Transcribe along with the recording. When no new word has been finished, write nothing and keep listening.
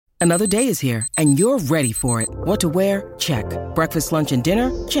Another day is here, and you're ready for it. What to wear? Check. Breakfast, lunch, and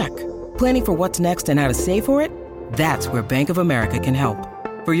dinner? Check. Planning for what's next and how to save for it? That's where Bank of America can help.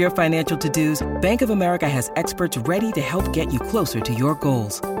 For your financial to-dos, Bank of America has experts ready to help get you closer to your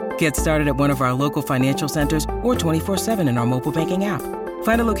goals. Get started at one of our local financial centers or 24/7 in our mobile banking app.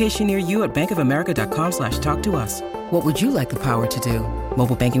 Find a location near you at bankofamerica.com/talktous. What would you like the power to do?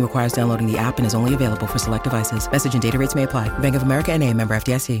 Mobile banking requires downloading the app and is only available for select devices. Message and data rates may apply. Bank of America N.A., member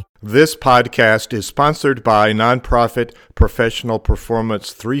FDIC. This podcast is sponsored by nonprofit Professional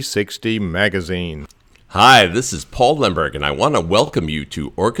Performance 360 magazine. Hi, this is Paul Lemberg, and I want to welcome you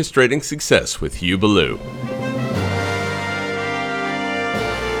to Orchestrating Success with Hugh Ballou.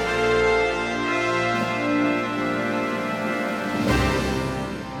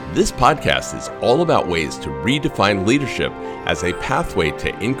 This podcast is all about ways to redefine leadership as a pathway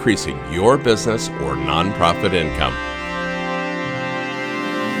to increasing your business or nonprofit income.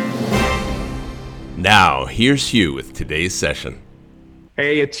 Now, here's Hugh with today's session.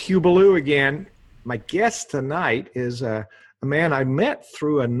 Hey, it's Hugh Ballou again. My guest tonight is a man I met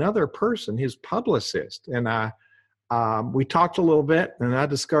through another person, his publicist. And we talked a little bit, and I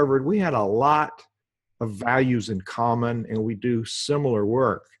discovered we had a lot of values in common, and we do similar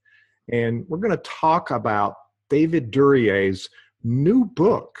work. And we're going to talk about David Duryea's new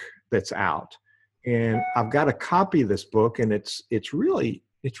book that's out. And I've got a copy of this book, and it's really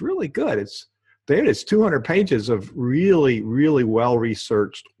good. It's 200 pages of really, really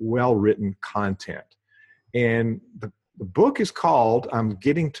well-researched, well-written content. And the book is called, I'm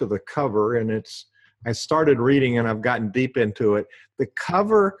getting to the cover, and I started reading and I've gotten deep into it. The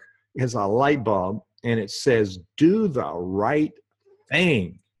cover is a light bulb, and it says, "Do the right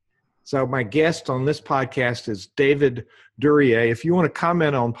thing." So my guest on this podcast is David Duryea. If you want to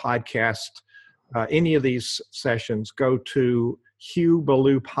comment on any of these sessions, go to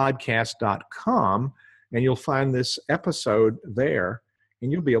HughBallouPodcast.com, and you'll find this episode there,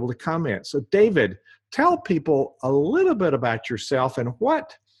 and you'll be able to comment. So David, tell people a little bit about yourself and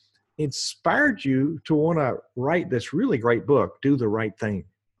what inspired you to want to write this really great book, Do the Right Thing.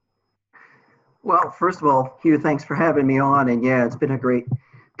 Well, first of all, Hugh, thanks for having me on. And yeah, it's been a great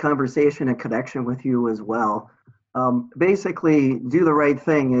conversation and connection with you as well. Basically, Do the Right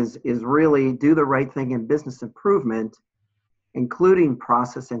Thing is really do the right thing in business improvement, including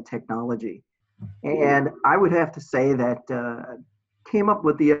process and technology. And I would have to say that came up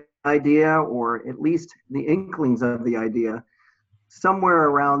with the idea, or at least the inklings of the idea, somewhere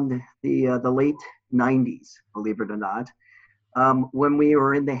around the late 90s, believe it or not, when we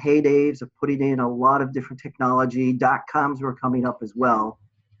were in the heydays of putting in a lot of different technology. .coms were coming up as well.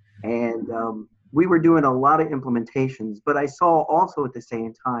 And we were doing a lot of implementations, but I saw also at the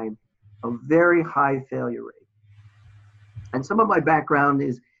same time a very high failure rate. And some of my background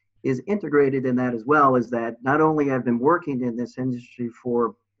is integrated in that as well, is that not only I've been working in this industry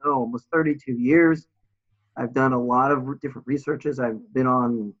for almost 32 years, I've done a lot of different researches. I've been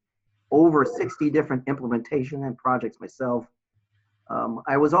on over 60 different implementation and projects myself.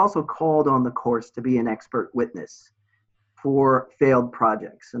 I was also called on the course to be an expert witness for failed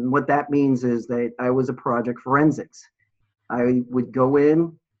projects. And what that means is that I was a project forensics. I would go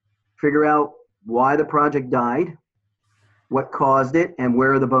in, figure out why the project died, what caused it, and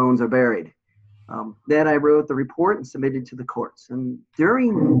where the bones are buried. Then I wrote the report and submitted to the courts. And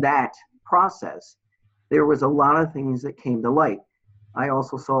during that process, there was a lot of things that came to light. I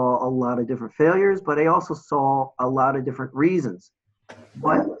also saw a lot of different failures, but I also saw a lot of different reasons.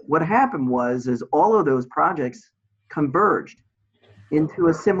 But what happened is all of those projects converged into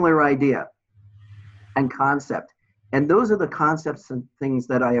a similar idea and concept. And those are the concepts and things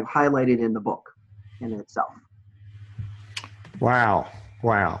that I have highlighted in the book in itself. Wow.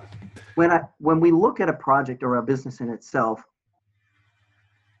 When we look at a project or a business in itself.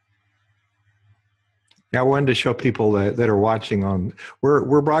 Now, I wanted to show people that are watching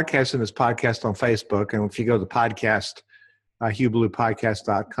we're broadcasting this podcast on Facebook. And if you go to the podcast,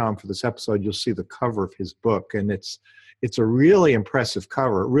 HughBallouPodcast.com for this episode, you'll see the cover of his book. And it's a really impressive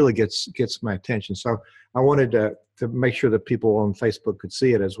cover. It really gets my attention. So I wanted to make sure that people on Facebook could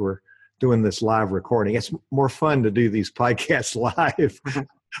see it as we're doing this live recording. It's more fun to do these podcasts live.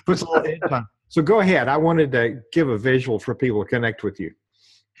 Puts a lot of time. So go ahead. I wanted to give a visual for people to connect with you.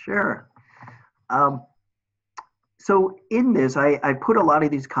 Sure. So in this, I put a lot of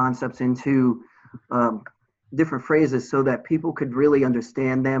these concepts into different phrases so that people could really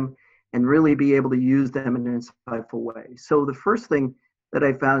understand them and really be able to use them in an insightful way. So the first thing that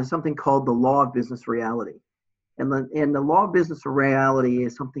I found is something called the law of business reality. And the law of business reality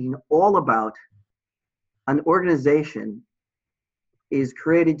is something all about an organization is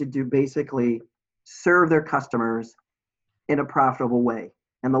created to do basically serve their customers in a profitable way.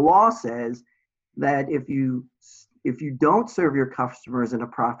 And the law says that if you don't serve your customers in a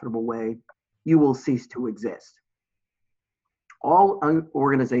profitable way, you will cease to exist. All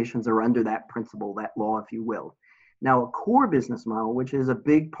organizations are under that principle, that law, if you will. Now, a core business model, which is a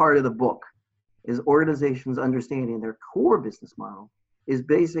big part of the book, is organizations understanding their core business model is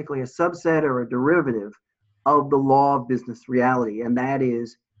basically a subset or a derivative of the law of business reality. And that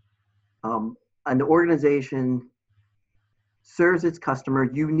is an organization serves its customer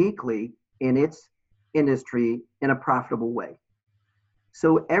uniquely in its industry in a profitable way.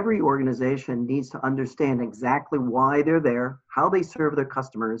 So every organization needs to understand exactly why they're there, how they serve their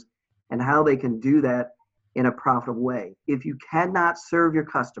customers, and how they can do that in a profitable way. If you cannot serve your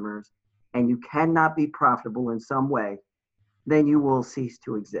customers and you cannot be profitable in some way, then you will cease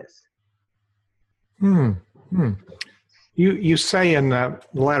to exist. You say in the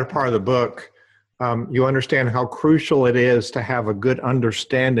latter part of the book, you understand how crucial it is to have a good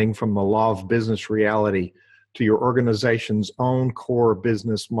understanding from the law of business reality to your organization's own core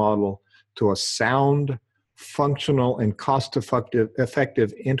business model to a sound, functional, and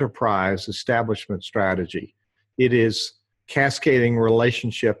cost-effective enterprise establishment strategy. It is cascading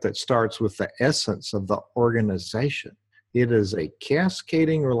relationship that starts with the essence of the organization. It is a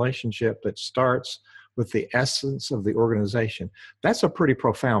cascading relationship that starts with the essence of the organization. That's a pretty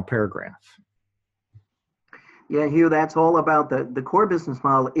profound paragraph. Yeah, Hugh, that's all about the core business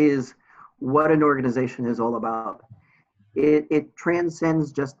model is what an organization is all about. It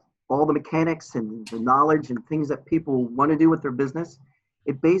transcends just all the mechanics and the knowledge and things that people want to do with their business.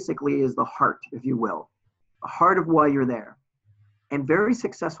 It basically is the heart, if you will, the heart of why you're there. And very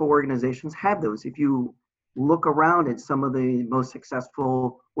successful organizations have those. If you look around at some of the most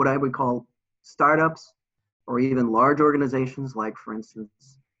successful, what I would call startups, or even large organizations like, for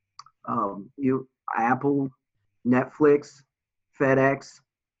instance, Apple, Netflix, FedEx,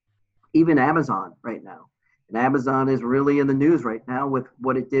 even Amazon right now. And Amazon is really in the news right now with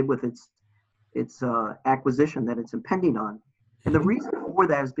what it did with its acquisition that it's impending on. And the reason for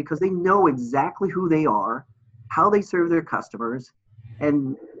that is because they know exactly who they are, how they serve their customers,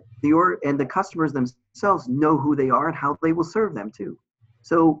 and the customers themselves know who they are and how they will serve them too.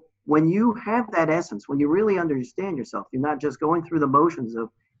 So when you have that essence, when you really understand yourself, you're not just going through the motions of,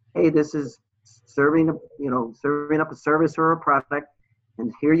 hey, this is serving up a service or a product,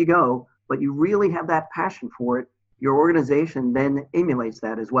 and here you go. But you really have that passion for it. Your organization then emulates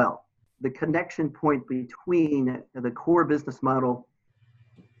that as well. The connection point between the core business model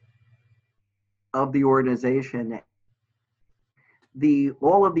of the organization,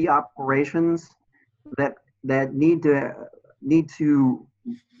 all of the operations that need to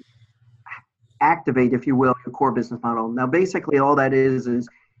activate, if you will, your core business model. Now, basically, all that is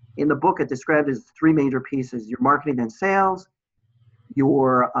in the book, it described as three major pieces: your marketing and sales,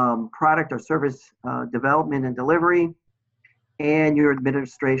 your product or service development and delivery, and your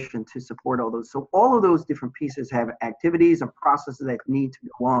administration to support all those. So all of those different pieces have activities and processes that need to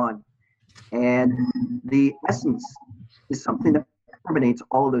go on. And the essence is something that terminates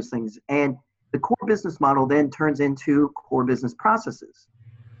all of those things. And the core business model then turns into core business processes.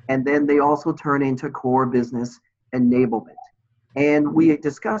 And then they also turn into core business enablement. And we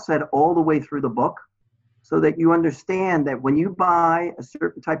discuss that all the way through the book so that you understand that when you buy a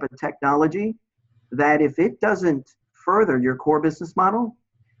certain type of technology, that if it doesn't further your core business model,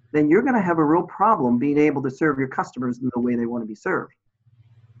 then you're going to have a real problem being able to serve your customers in the way they want to be served.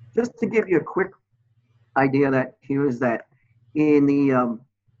 Just to give you a quick idea that here is that in the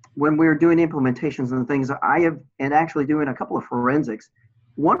when we're doing implementations and things, I have, and actually doing a couple of forensics,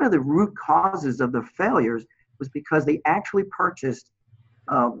 one of the root causes of the failures was because they actually purchased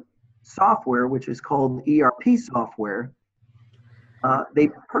software, which is called ERP software. They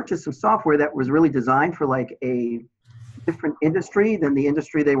purchased some software that was really designed for like a different industry than the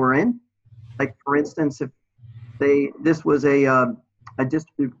industry they were in. Like, for instance, if this was a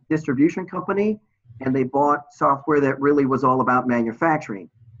distribution company and they bought software that really was all about manufacturing,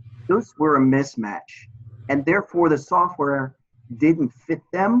 those were a mismatch. And therefore the software didn't fit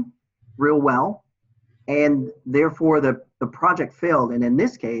them real well. And therefore the project failed. And in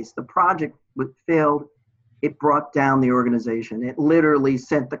this case, the project failed. It brought down the organization. It literally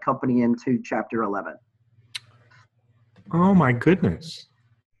sent the company into Chapter 11. Oh my goodness.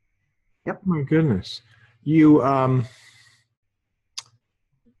 Yep. My goodness. You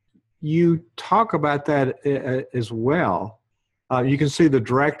talk about that as well. You can see the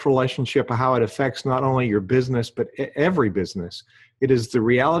direct relationship of how it affects not only your business, but every business. It is the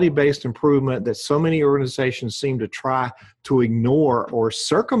reality-based improvement that so many organizations seem to try to ignore or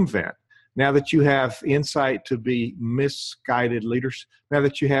circumvent. Now that you have insight to the misguided leaders, now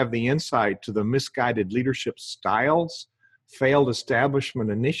that you have the insight to the misguided leadership styles, failed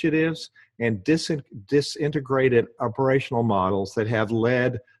establishment initiatives, and disintegrated operational models that have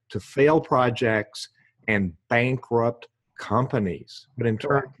led to failed projects and bankrupt companies. But in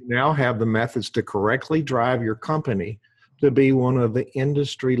turn, you now have the methods to correctly drive your company to be one of the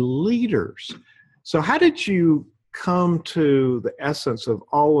industry leaders. So how did you come to the essence of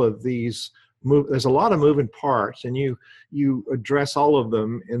all of these? There's a lot of moving parts, and you address all of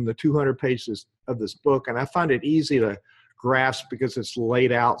them in the 200 pages of this book, and I find it easy to grasp because it's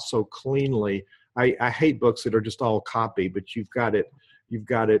laid out so cleanly. I hate books that are just all copy, but you've got it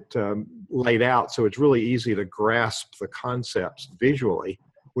laid out, so it's really easy to grasp the concepts visually,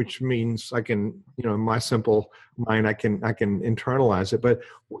 which means I can, in my simple mind, I can internalize it. But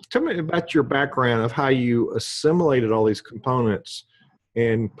tell me about your background of how you assimilated all these components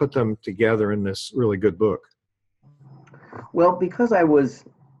and put them together in this really good book. Well, because I was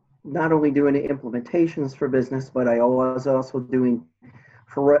not only doing implementations for business, but I was also doing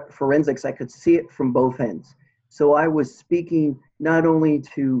forensics, I could see it from both ends. So I was speaking not only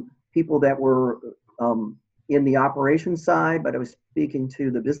to people that were in the operations side, but I was speaking to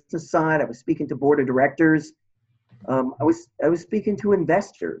the business side. I was speaking to board of directors. I was speaking to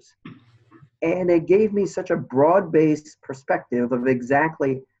investors, and it gave me such a broad-based perspective of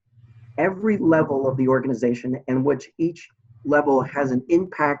exactly every level of the organization and which each level has an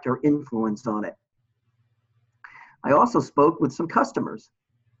impact or influence on it. I also spoke with some customers.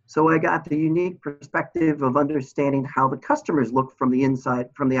 So I got the unique perspective of understanding how the customers look from the inside,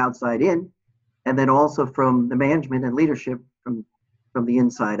 from the outside in, and then also from the management and leadership from the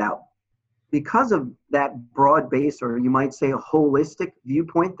inside out. Because of that broad base, or you might say a holistic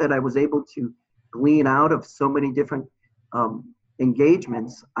viewpoint that I was able to glean out of so many different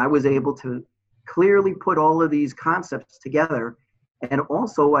engagements, I was able to clearly put all of these concepts together. And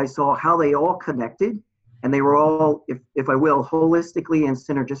also I saw how they all connected. And they were all, if I will, holistically and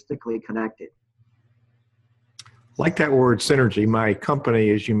synergistically connected. Like that word synergy. My company,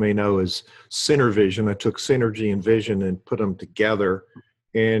 as you may know, is SynerVision. I took synergy and vision and put them together.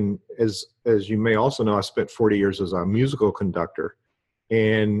 And as you may also know, I spent 40 years as a musical conductor.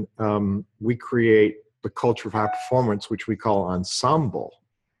 And we create the culture of high performance, which we call ensemble.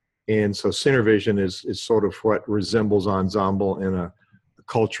 And so SynerVision is sort of what resembles ensemble in a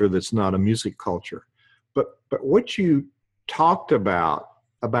culture that's not a music culture. But what you talked about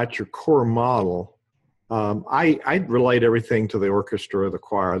your core model, I relate everything to the orchestra or the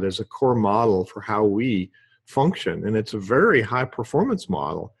choir. There's a core model for how we function, and it's a very high performance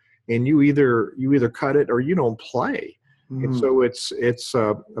model. And you either cut it or you don't play. Mm-hmm. And so it's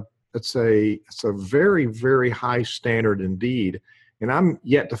a very, very high standard indeed. And I'm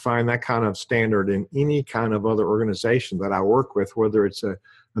yet to find that kind of standard in any kind of other organization that I work with, whether it's a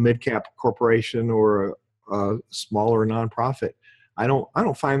mid-cap corporation or a smaller nonprofit. I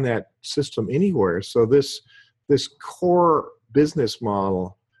don't find that system anywhere. So this core business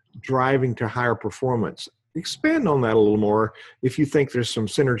model driving to higher performance, expand on that a little more if you think there's some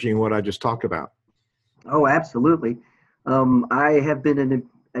synergy in what I just talked about. Oh, absolutely. I have been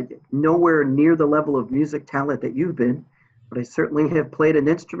nowhere near the level of music talent that you've been, but I certainly have played an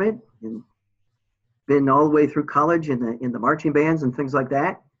instrument and been all the way through college in the marching bands and things like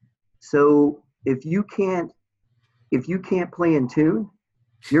that. So if you can't play in tune,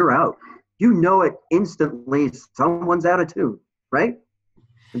 you're out. You know it instantly. Someone's out of tune, right?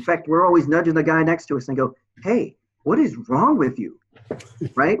 In fact, we're always nudging the guy next to us and go, "Hey, what is wrong with you?"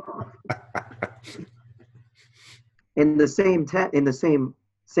 Right? In the same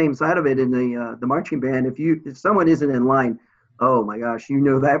side of it, in the marching band, if someone isn't in line, oh my gosh, you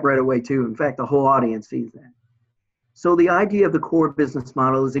know that right away too. In fact, the whole audience sees that. So the idea of the core business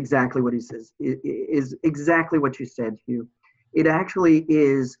model is exactly what he says. It is exactly what you said, Hugh. It actually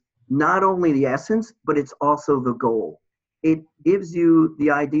is not only the essence, but it's also the goal. It gives you the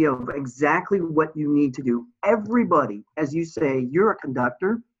idea of exactly what you need to do. Everybody, as you say, you're a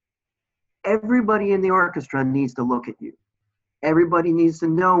conductor. Everybody in the orchestra needs to look at you. Everybody needs to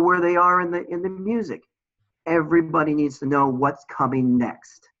know where they are in the music. Everybody needs to know what's coming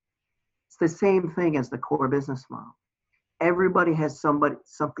next. It's the same thing as the core business model. Everybody has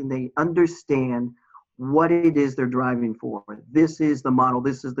something they understand what it is they're driving for. This is the model.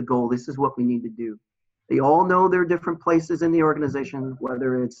 This is the goal. This is what we need to do. They all know their different places in the organization,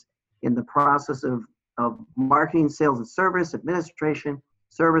 whether it's in the process of of marketing, sales and service, administration,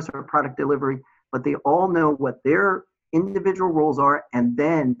 service or product delivery, but they all know what their individual roles are, and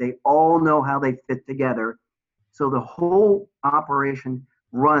then they all know how they fit together. So the whole operation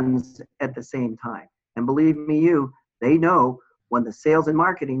runs at the same time. And believe me, they know when the sales and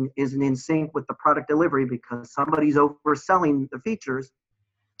marketing isn't in sync with the product delivery because somebody's overselling the features,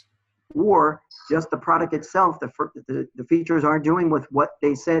 or just the product itself, the features aren't doing with what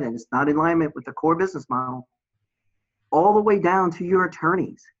they said and it's not in alignment with the core business model, all the way down to your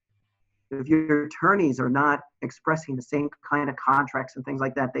attorneys. If your attorneys are not expressing the same kind of contracts and things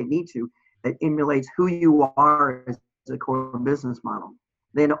like that they need to, that emulates who you are as a core business model,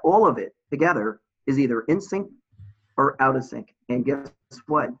 then all of it together is either in sync or out of sync. And guess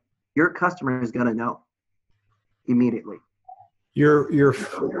what? Your customer is going to know immediately.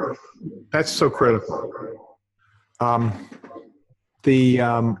 That's so critical. Under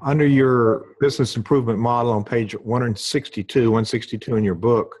your business improvement model on page 162 in your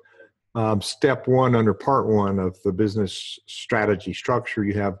book, step 1 under part 1 of the business strategy structure,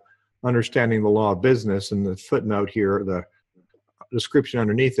 you have understanding the law of business, and the footnote here, the description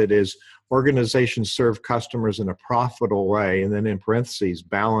underneath it is organizations serve customers in a profitable way, and then in parentheses,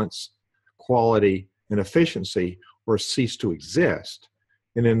 balance, quality, and efficiency, or cease to exist.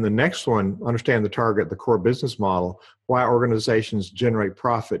 And in the next one, understand the target, the core business model, why organizations generate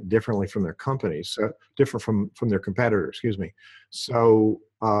profit differently from their companies, different from their competitors, So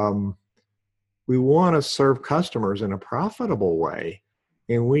we want to serve customers in a profitable way.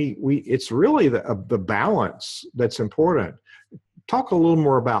 And it's really the balance that's important. Talk a little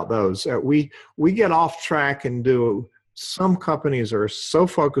more about those. We get off track and some companies are so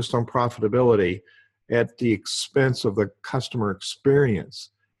focused on profitability at the expense of the customer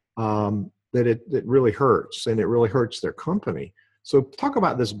experience that it really hurts, and it really hurts their company. So talk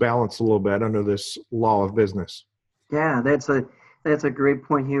about this balance a little bit under this law of business. Yeah, that's a great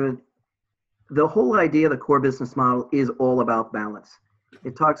point here. The whole idea of the core business model is all about balance.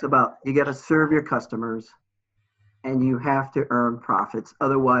 It talks about you got to serve your customers and you have to earn profits.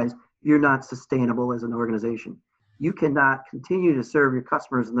 Otherwise, you're not sustainable as an organization. You cannot continue to serve your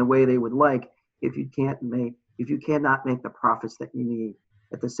customers in the way they would like if you cannot make the profits that you need.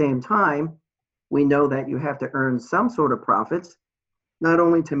 At the same time, we know that you have to earn some sort of profits, not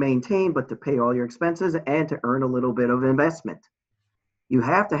only to maintain, but to pay all your expenses and to earn a little bit of investment. You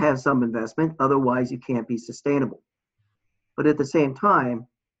have to have some investment, otherwise you can't be sustainable. But at the same time,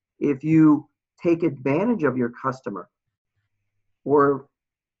 if you take advantage of your customer, or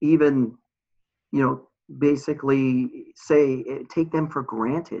even, basically take them for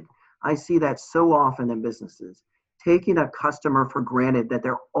granted. I see that so often in businesses, taking a customer for granted that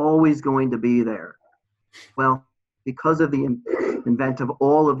they're always going to be there. Well, because of the invent of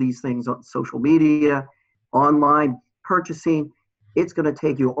all of these things on social media, online purchasing, it's going to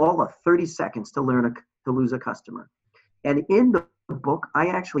take you all of 30 seconds to lose a customer. And in the book, I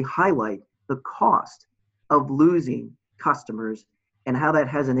actually highlight the cost of losing customers and how that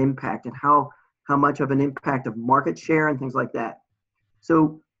has an impact, and how much of an impact of market share and things like that.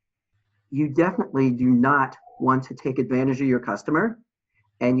 So you definitely do not want to take advantage of your customer,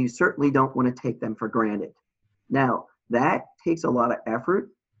 and you certainly don't want to take them for granted. Now, that takes a lot of effort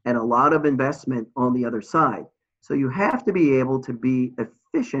and a lot of investment on the other side. So you have to be able to be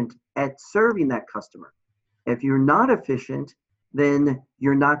efficient at serving that customer. If you're not efficient, then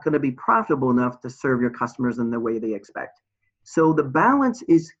you're not going to be profitable enough to serve your customers in the way they expect. So the balance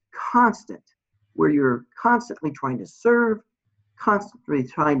is constant, where you're constantly trying to serve, constantly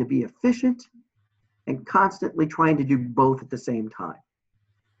trying to be efficient, and constantly trying to do both at the same time.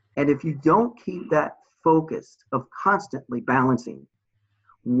 And if you don't keep that focus of constantly balancing,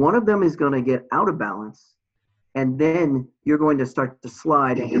 one of them is going to get out of balance, and then you're going to start to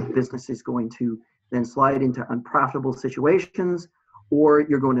slide, and your business is going to then slide into unprofitable situations, or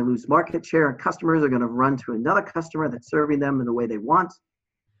you're going to lose market share, and customers are going to run to another customer that's serving them in the way they want.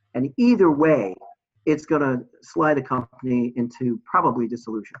 And either way, it's going to slide a company into probably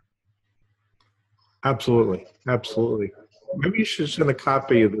dissolution. Absolutely. Absolutely. Maybe you should send a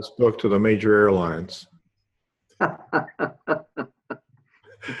copy of this book to the major airlines.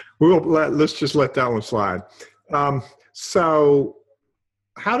 Let's just let that one slide. So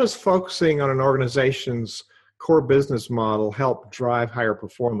how does focusing on an organization's core business model help drive higher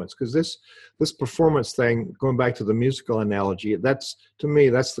performance? Because this performance thing, going back to the musical analogy, to me,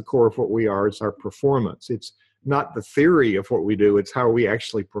 that's the core of what we are, is our performance. It's not the theory of what we do, it's how we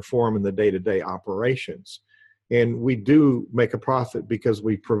actually perform in the day-to-day operations. And we do make a profit because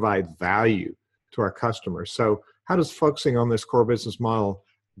we provide value to our customers. So how does focusing on this core business model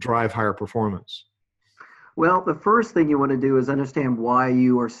drive higher performance? Well, the first thing you want to do is understand why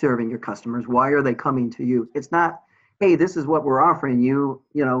you are serving your customers. Why are they coming to you? It's not, hey, this is what we're offering you,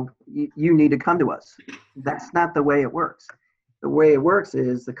 you need to come to us. That's not the way it works. The way it works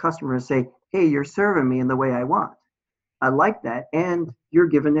is the customers say, hey, you're serving me in the way I want. I like that. And you're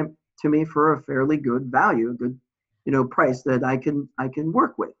giving it to me for a fairly good value, a good, price that I can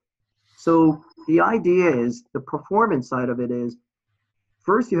work with. So the idea is, the performance side of it is,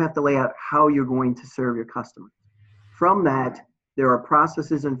 first you have to lay out how you're going to serve your customers. From that, there are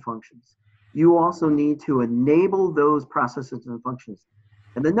processes and functions. You also need to enable those processes and functions.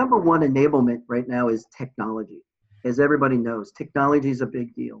 And the number one enablement right now is technology. As everybody knows, technology is a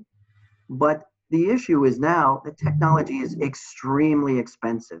big deal. But the issue is now that technology is extremely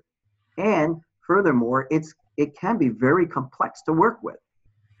expensive. And furthermore, it can be very complex to work with.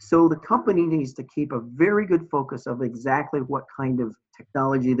 So the company needs to keep a very good focus of exactly what kind of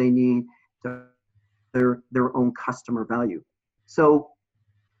technology they need to their own customer value. So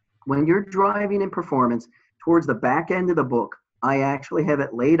when you're driving in performance, towards the back end of the book, I actually have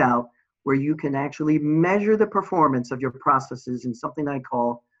it laid out where you can actually measure the performance of your processes in something I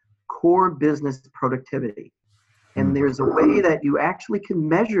call core business productivity. And there's a way that you actually can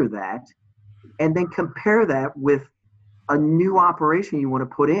measure that and then compare that with a new operation you want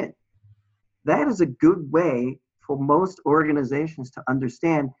to put in. That is a good way for most organizations to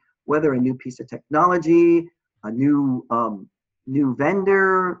understand whether a new piece of technology, a new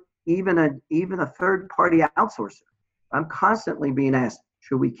vendor, even a third-party outsourcer. I'm constantly being asked,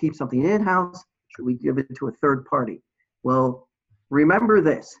 should we keep something in-house? Should we give it to a third party? Well, remember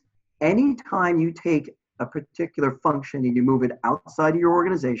this. Anytime you take a particular function and you move it outside of your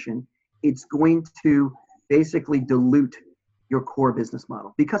organization, it's going to basically dilute your core business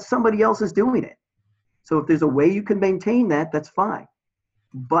model because somebody else is doing it. So if there's a way you can maintain that, that's fine.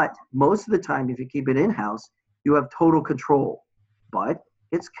 But most of the time, if you keep it in-house, you have total control. But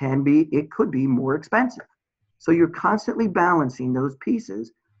it could be more expensive. So you're constantly balancing those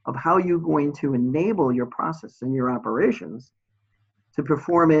pieces of how you're going to enable your process and your operations to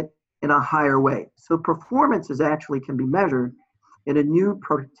perform it in a higher way. So performance can be measured in a new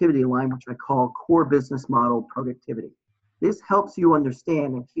productivity line, which I call core business model productivity. This helps you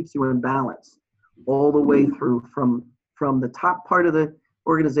understand and keeps you in balance all the way through from the top part of the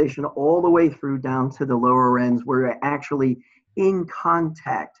organization all the way through down to the lower ends where you're actually in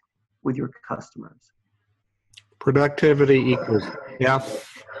contact with your customers. Productivity equals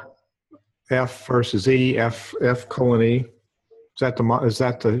F versus E, F colon E. Is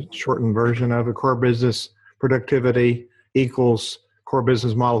that the shortened version of it? Core business productivity equals core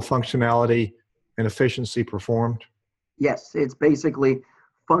business model functionality and efficiency performed? Yes, it's basically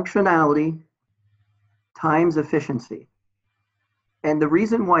functionality times efficiency. And the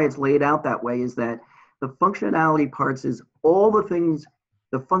reason why it's laid out that way is that the functionality parts is all the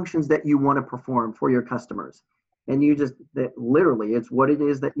functions that you want to perform for your customers. And literally, it's what it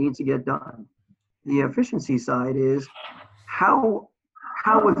is that needs to get done. The efficiency side is how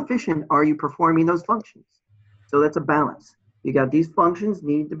efficient are you performing those functions? So that's a balance. You got these functions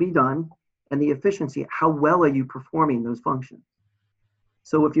need to be done, and the efficiency, how well are you performing those functions?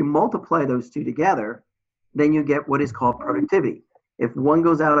 So if you multiply those two together, then you get what is called productivity. If one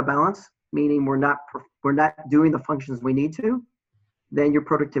goes out of balance, meaning we're not doing the functions we need to, then your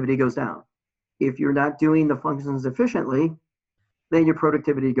productivity goes down. If you're not doing the functions efficiently, then your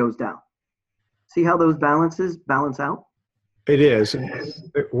productivity goes down. See how those balances balance out? It is.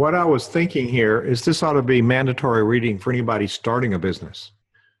 What I was thinking here is this ought to be mandatory reading for anybody starting a business,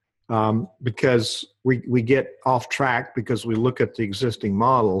 because we get off track because we look at the existing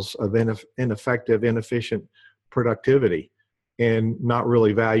models of ineffective, inefficient productivity and not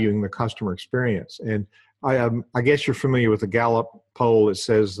really valuing the customer experience. And I guess you're familiar with the Gallup poll that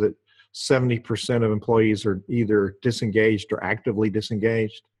says that 70% of employees are either disengaged or actively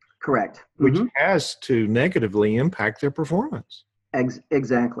disengaged. Correct. Which has to negatively impact their performance.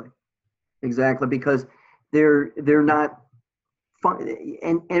 Exactly, because they're not fun.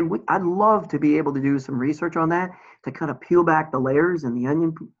 And I'd love to be able to do some research on that to kind of peel back the layers and the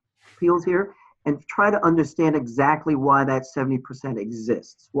onion peels here and try to understand exactly why that 70%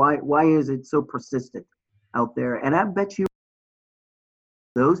 exists. Why is it so persistent out there? And I bet you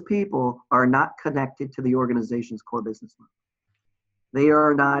those people are not connected to the organization's core business model. They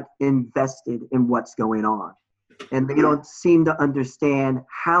are not invested in what's going on. And they don't seem to understand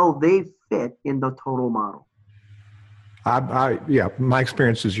how they fit in the total model. My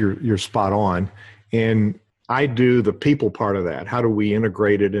experience is you're spot on. And I do the people part of that. How do we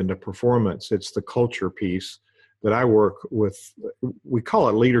integrate it into performance? It's the culture piece that I work with, we call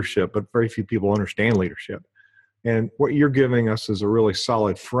it leadership, but very few people understand leadership. And what you're giving us is a really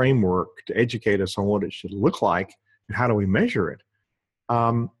solid framework to educate us on what it should look like and how do we measure it.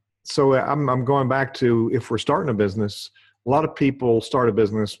 So I'm going back to, if we're starting a business, a lot of people start a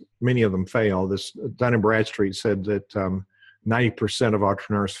business, many of them fail. This Dun & Bradstreet said that 90% of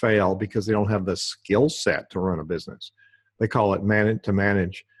entrepreneurs fail because they don't have the skill set to run a business. They call it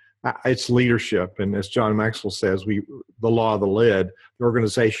manage. It's leadership. And as John Maxwell says, the law of the lid, the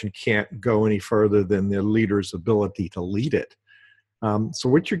organization can't go any further than the leader's ability to lead it. So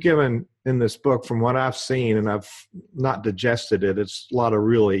what you're given in this book, from what I've seen, and I've not digested it, it's a lot of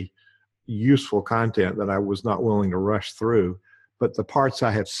really useful content that I was not willing to rush through. But the parts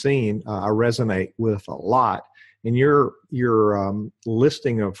I have seen, I resonate with a lot. And your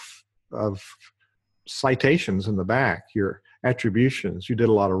listing of citations in the back, your attributions, you did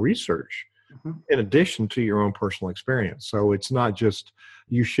a lot of research in addition to your own personal experience. So it's not just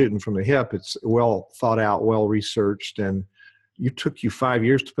you shooting from the hip, it's well thought out, well researched, and it took you 5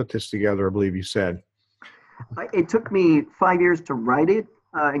 years to put this together, I believe you said. It took me 5 years to write it.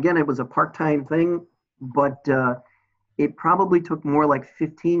 Again, it was a part-time thing, but it probably took more like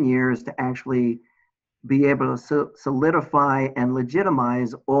 15 years to actually be able to solidify and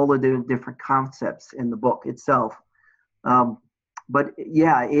legitimize all of the different concepts in the book itself. But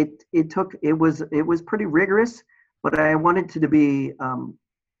yeah, it was pretty rigorous, but I wanted it to be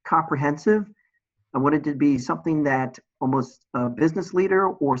comprehensive. I wanted it to be something that almost a business leader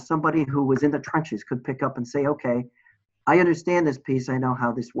or somebody who was in the trenches could pick up and say, okay, I understand this piece. I know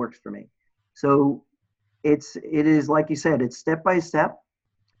how this works for me. So it is, like you said, it's step by step.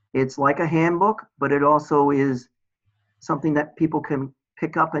 It's like a handbook, but it also is something that people can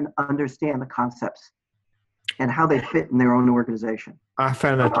pick up and understand the concepts and how they fit in their own organization. I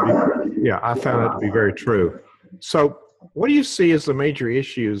found that to be very true. So what do you see as the major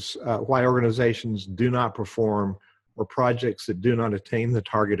issues why organizations do not perform, or projects that do not attain the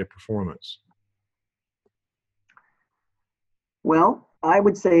targeted performance? Well, I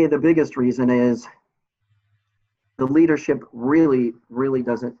would say the biggest reason is the leadership really, really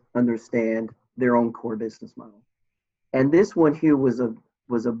doesn't understand their own core business model. And this one, Hugh, was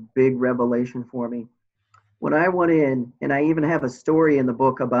a big revelation for me. When I went in, and I even have a story in the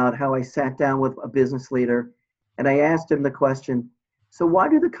book about how I sat down with a business leader and I asked him the question, so why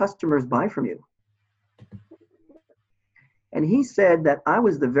do the customers buy from you? And he said that I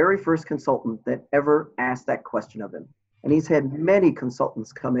was the very first consultant that ever asked that question of him. And he's had many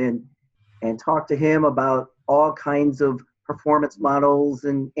consultants come in and talk to him about all kinds of performance models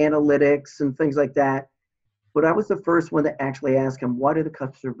and analytics and things like that. But I was the first one to actually ask him, why do the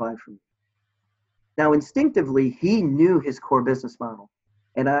customers buy from you? Now, instinctively, he knew his core business model.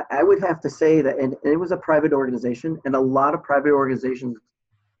 And I would have to say that, and it was a private organization, and a lot of private organizations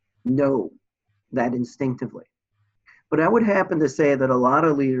know that instinctively. But I would happen to say that a lot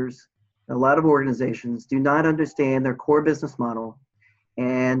of leaders, a lot of organizations do not understand their core business model,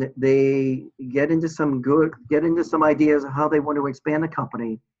 and they get into some ideas of how they want to expand the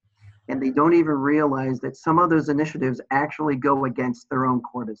company, and they don't even realize that some of those initiatives actually go against their own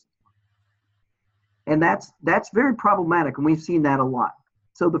core business model. And that's very problematic, and we've seen that a lot.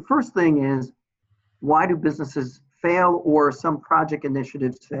 So the first thing is, why do businesses fail or some project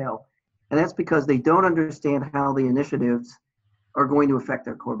initiatives fail? And that's because they don't understand how the initiatives are going to affect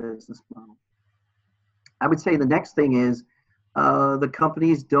their core business model. I would say the next thing is the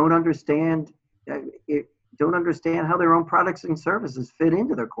companies don't understand how their own products and services fit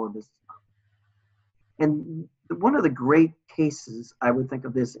into their core business model. And one of the great cases I would think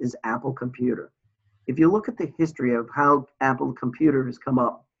of this is Apple Computer. If you look at the history of how Apple Computer has come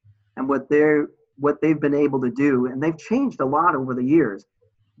up and what they've been able to do, and they've changed a lot over the years,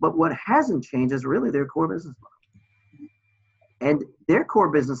 but what hasn't changed is really their core business model. And their core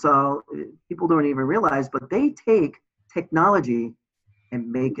business model, people don't even realize, but they take technology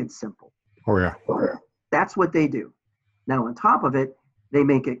and make it simple. Oh, yeah. That's what they do. Now, on top of it, they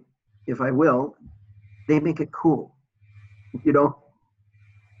make it, if I will, they make it cool,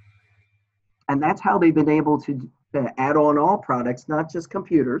 And that's how they've been able to add on all products, not just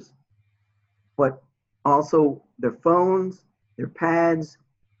computers, but also their phones, their pads,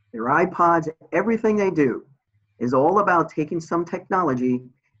 their iPods. Everything they do is all about taking some technology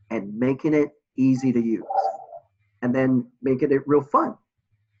and making it easy to use, and then making it real fun.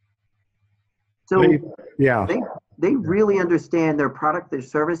 So they really understand their product, their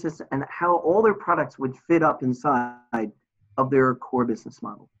services, and how all their products would fit up inside of their core business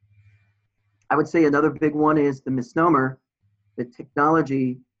model. I would say another big one is the misnomer that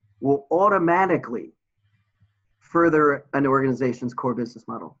technology will automatically further an organization's core business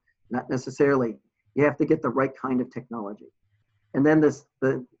model. Not necessarily. You have to get the right kind of technology. And then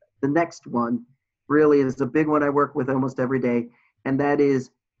the next one really is a big one I work with almost every day, and that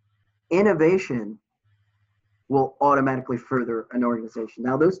is innovation will automatically further an organization.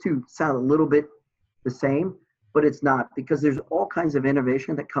 Now, those two sound a little bit the same, but it's not, because there's all kinds of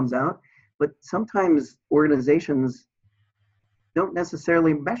innovation that comes out, but sometimes organizations don't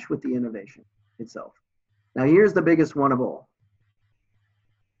necessarily mesh with the innovation itself. Now, here's the biggest one of all.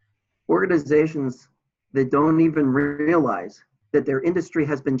 Organizations that don't even realize that their industry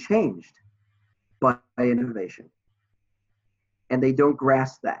has been changed by innovation, and they don't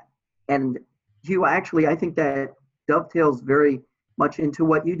grasp that. And Hugh, actually, I think that dovetails very much into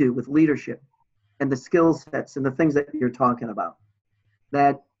what you do with leadership and the skill sets and the things that you're talking about,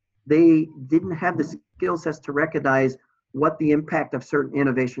 that they didn't have the skill sets to recognize what the impact of certain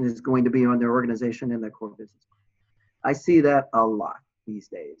innovation is going to be on their organization and their core business. I see that a lot these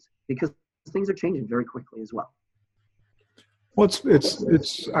days because things are changing very quickly as well. Well,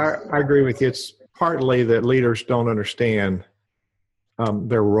 I agree with you. It's partly that leaders don't understand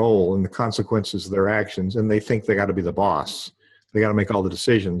their role and the consequences of their actions, and they think they got to be the boss. They got to make all the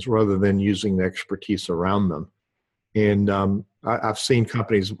decisions rather than using the expertise around them. And I've seen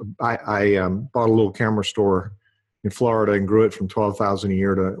companies. I bought a little camera store in Florida and grew it from 12,000 a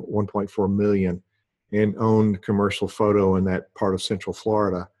year to 1.4 million, and owned commercial photo in that part of Central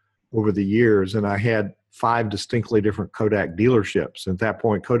Florida over the years. And I had 5 distinctly different Kodak dealerships. At that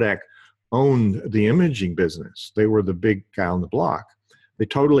point, Kodak owned the imaging business. They were the big guy on the block. They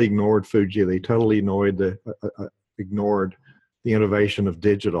totally ignored Fuji. They totally ignored the innovation of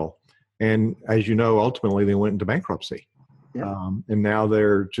digital. And as you know, ultimately they went into bankruptcy. Yeah. And now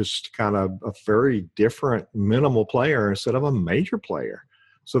they're just kind of a very different minimal player instead of a major player.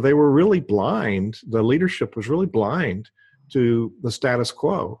 So they were really blind. The leadership was really blind to the status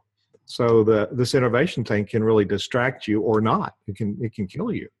quo. So this innovation thing can really distract you or not. It can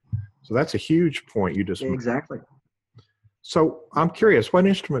kill you. So that's a huge point you just made. Exactly. So I'm curious, what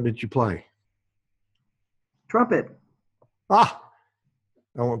instrument did you play? Trumpet. I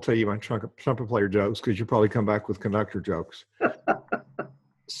won't tell you my trumpet player jokes because you probably come back with conductor jokes.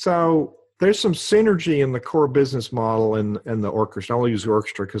 So there's some synergy in the core business model and the orchestra. I'll use the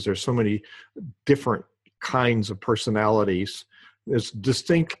orchestra because there's so many different kinds of personalities. There's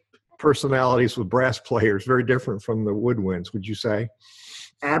distinct personalities with brass players, very different from the woodwinds, would you say?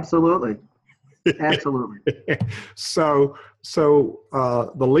 Absolutely. Absolutely. So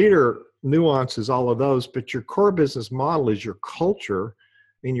the leader nuances all of those, but your core business model is your culture,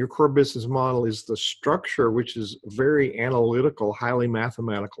 and your core business model is the structure, which is very analytical, highly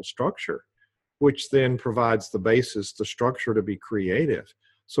mathematical structure, which then provides the basis, the structure to be creative.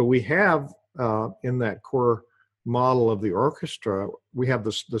 So we have in that core model of the orchestra, we have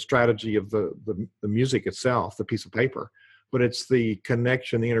the strategy of the music itself, the piece of paper, but it's the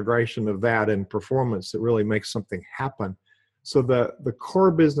connection, the integration of that and performance that really makes something happen. So the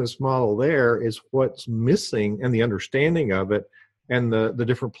core business model there is what's missing, and the understanding of it, and the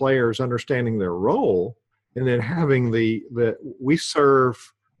different players understanding their role, and then having we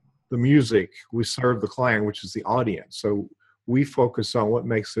serve the music, we serve the client, which is the audience. So we focus on what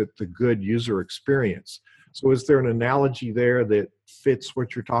makes it the good user experience. So is there an analogy there that fits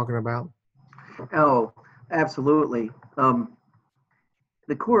what you're talking about? Oh, absolutely. When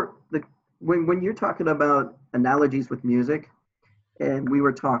you're talking about analogies with music, and we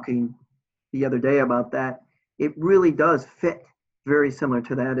were talking the other day about that, it really does fit very similar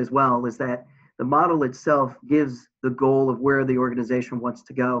to that as well, is that the model itself gives the goal of where the organization wants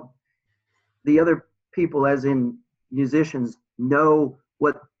to go. The other people, as in musicians, know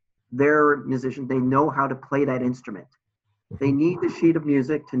what they're musicians, they know how to play that instrument. They need the sheet of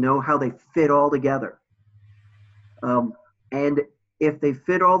music to know how they fit all together. And if they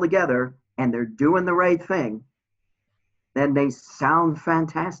fit all together and they're doing the right thing, then they sound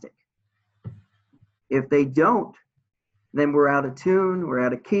fantastic. If they don't, then we're out of tune, we're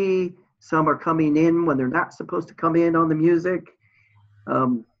out of key. Some are coming in when they're not supposed to come in on the music.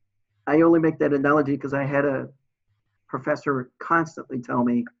 I only make that analogy because I had a professor constantly tell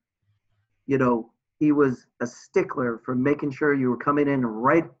me, he was a stickler for making sure you were coming in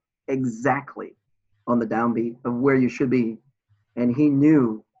right exactly on the downbeat of where you should be. And he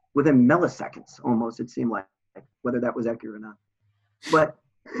knew within milliseconds, almost, it seemed like, whether that was accurate or not. But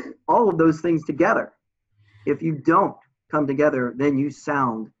all of those things together, if you don't come together, then you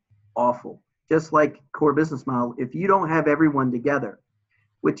sound awful. Just like core business model, if you don't have everyone together,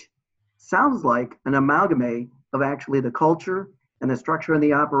 which sounds like an amalgamate of actually the culture and the structure and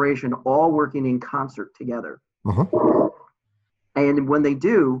the operation all working in concert together. Uh-huh. And when they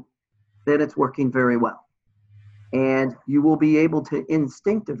do, then it's working very well. And you will be able to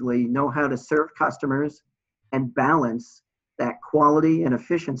instinctively know how to serve customers and balance that quality and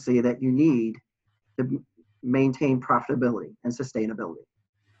efficiency that you need to maintain profitability and sustainability.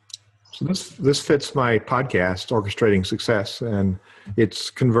 So this fits my podcast, Orchestrating Success, and it's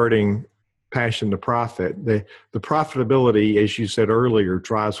converting passion to profit. The profitability, as you said earlier,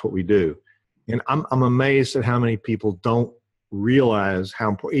 drives what we do. And I'm amazed at how many people don't realize how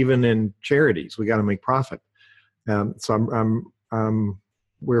important, even in charities, we got to make profit. So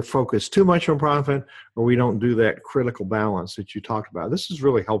we're focused too much on profit, or we don't do that critical balance that you talked about. This is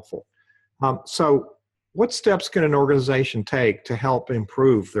really helpful. So what steps can an organization take to help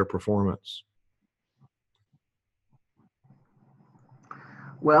improve their performance?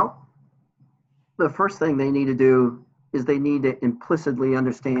 Well, the first thing they need to do is they need to implicitly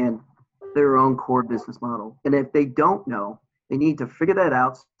understand their own core business model. And if they don't know, they need to figure that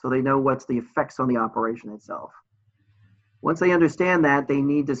out so they know what's the effects on the operation itself. Once they understand that, they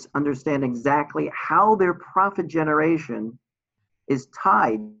need to understand exactly how their profit generation is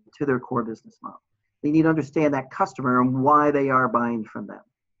tied to their core business model. They need to understand that customer and why they are buying from them.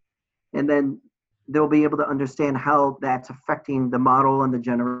 And then they'll be able to understand how that's affecting the model and the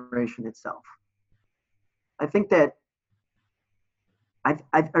generation itself. I think that I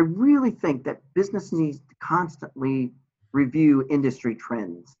really think that business needs to constantly review industry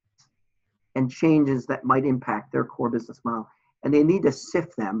trends and changes that might impact their core business model. And they need to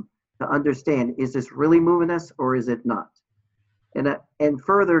sift them to understand, is this really moving us or is it not? And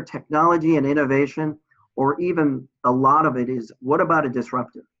further, technology and innovation, or even a lot of it is, what about a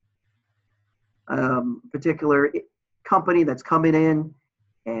disruptor? Particular company that's coming in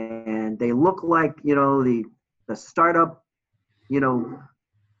and they look like, the startup,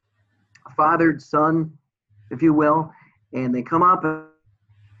 fathered son, if you will, and they come up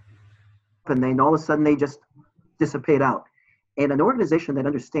and then all of a sudden they just dissipate out. And an organization that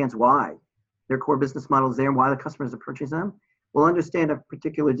understands why their core business model is there and why the customers are purchasing them will understand a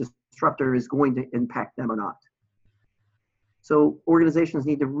particular disruptor is going to impact them or not. So organizations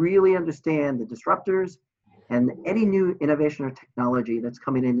need to really understand the disruptors and any new innovation or technology that's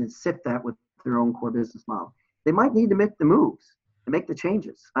coming in and sift that with their own core business model. They might need to make the moves and make the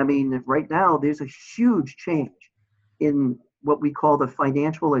changes. I mean, right now there's a huge change in what we call the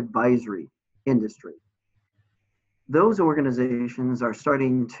financial advisory industry. Those organizations are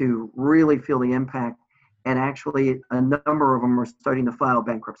starting to really feel the impact, and actually a number of them are starting to file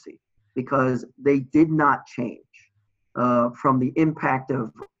bankruptcy because they did not change from the impact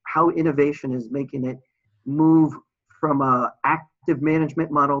of how innovation is making it move from an active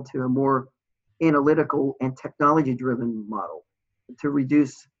management model to a more analytical and technology-driven model to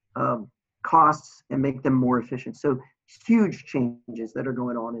reduce costs and make them more efficient. So huge changes that are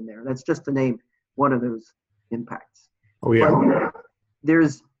going on in there. That's just to name one of those impacts. Oh, yeah. But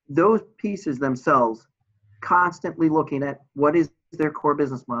there's those pieces themselves constantly looking at what is their core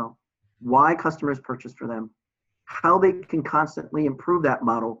business model, why customers purchase for them, how they can constantly improve that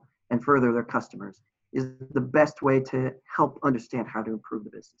model and further their customers is the best way to help understand how to improve the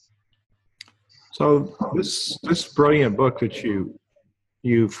business. So this brilliant book that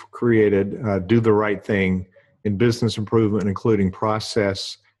you've created, Do the Right Thing in Business Improvement, including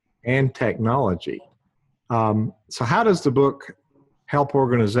process and technology. So how does the book help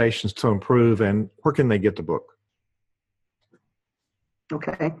organizations to improve, and where can they get the book?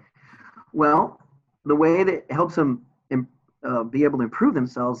 Okay. Well, the way that it helps them be able to improve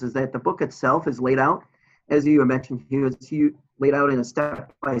themselves is that the book itself is laid out, as you mentioned, it's laid out in a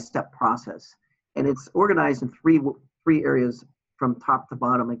step-by-step process. And it's organized in three areas from top to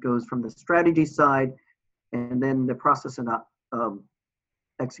bottom. It goes from the strategy side, and then the process and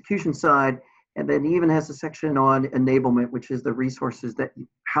execution side, and then even has a section on enablement, which is the resources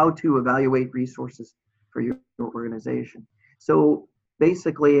how to evaluate resources for your organization. So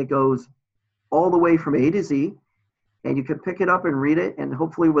basically it goes all the way from A to Z, and you can pick it up and read it, and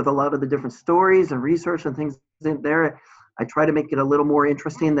hopefully with a lot of the different stories and research and things in there, I try to make it a little more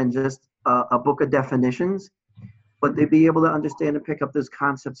interesting than just a book of definitions, but they'd be able to understand and pick up those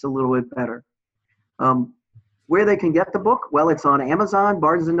concepts a little bit better. Where they can get the book? Well, it's on Amazon,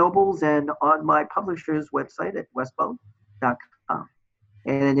 Barnes & Nobles, and on my publisher's website at westbow.com.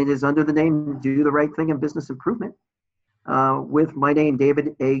 And it is under the name Do the Right Thing in Business Improvement with my name,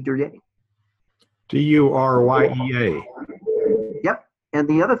 David A. Duryea. Duryea. Yep. And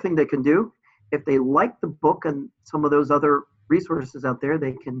the other thing they can do, if they like the book and some of those other resources out there,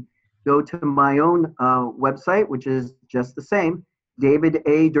 they can go to my own website, which is just the same,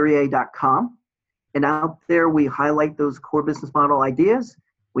 davidaduryea.com. And out there, we highlight those core business model ideas.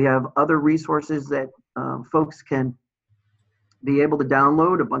 We have other resources that folks can be able to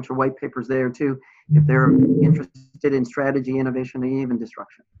download, a bunch of white papers there too, if they're interested in strategy, innovation, and even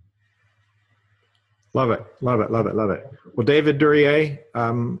disruption. Love it, love it, love it, love it. Well, David Duryea,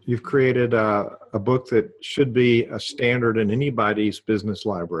 you've created a book that should be a standard in anybody's business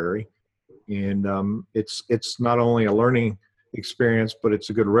library. And it's not only a learning experience, but it's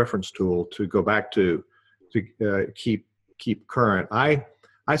a good reference tool to go back to keep current. I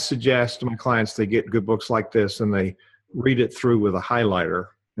suggest to my clients they get good books like this and they read it through with a highlighter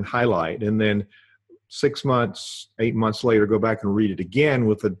and highlight, and then 6 months, 8 months later, go back and read it again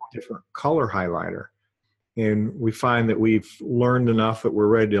with a different color highlighter. And we find that we've learned enough that we're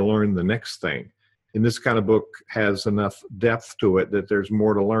ready to learn the next thing. And this kind of book has enough depth to it that there's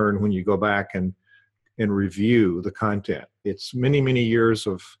more to learn when you go back and review the content. It's many, many years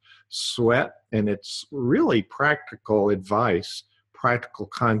of sweat, and it's really practical advice, practical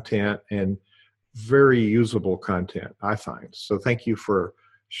content, and very usable content, I find. So thank you for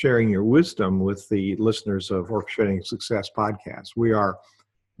sharing your wisdom with the listeners of Orchestrating Success podcast. We are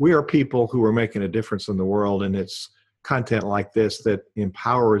people who are making a difference in the world, and it's content like this that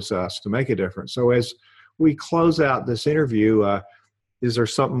empowers us to make a difference. So as we close out this interview, is there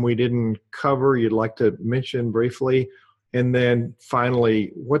something we didn't cover you'd like to mention briefly? And then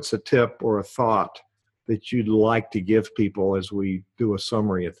finally, what's a tip or a thought that you'd like to give people as we do a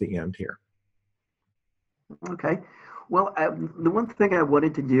summary at the end here? Okay. Well, the one thing I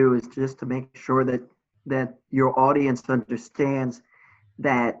wanted to do is just to make sure that your audience understands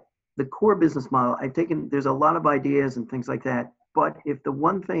that the core business model, there's a lot of ideas and things like that, but if the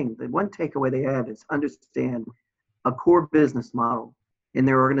one takeaway they have is understand a core business model in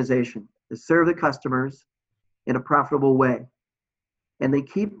their organization to serve the customers in a profitable way. And they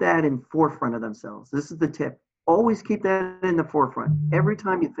keep that in forefront of themselves. This is the tip. Always keep that in the forefront. Every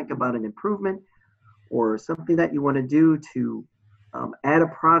time you think about an improvement or something that you want to do to add a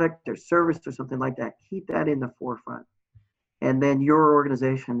product or service or something like that, keep that in the forefront. And then your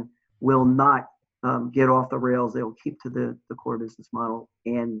organization will not get off the rails. They will keep to the core business model.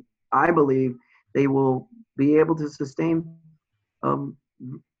 And I believe they will be able to sustain a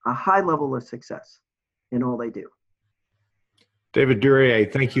high level of success in all they do. David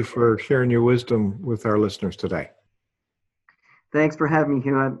Duryea, thank you for sharing your wisdom with our listeners today. Thanks for having me,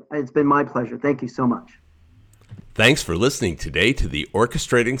 Hugh. It's been my pleasure. Thank you so much. Thanks for listening today to the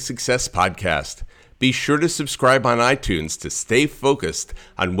Orchestrating Success podcast. Be sure to subscribe on iTunes to stay focused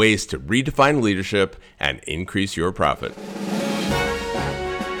on ways to redefine leadership and increase your profit.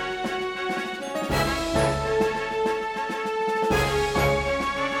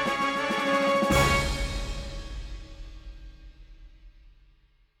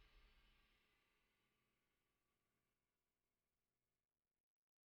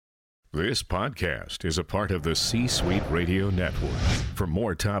 This podcast is a part of the C-Suite Radio Network. For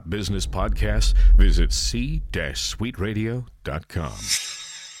more top business podcasts, visit c-suiteradio.com.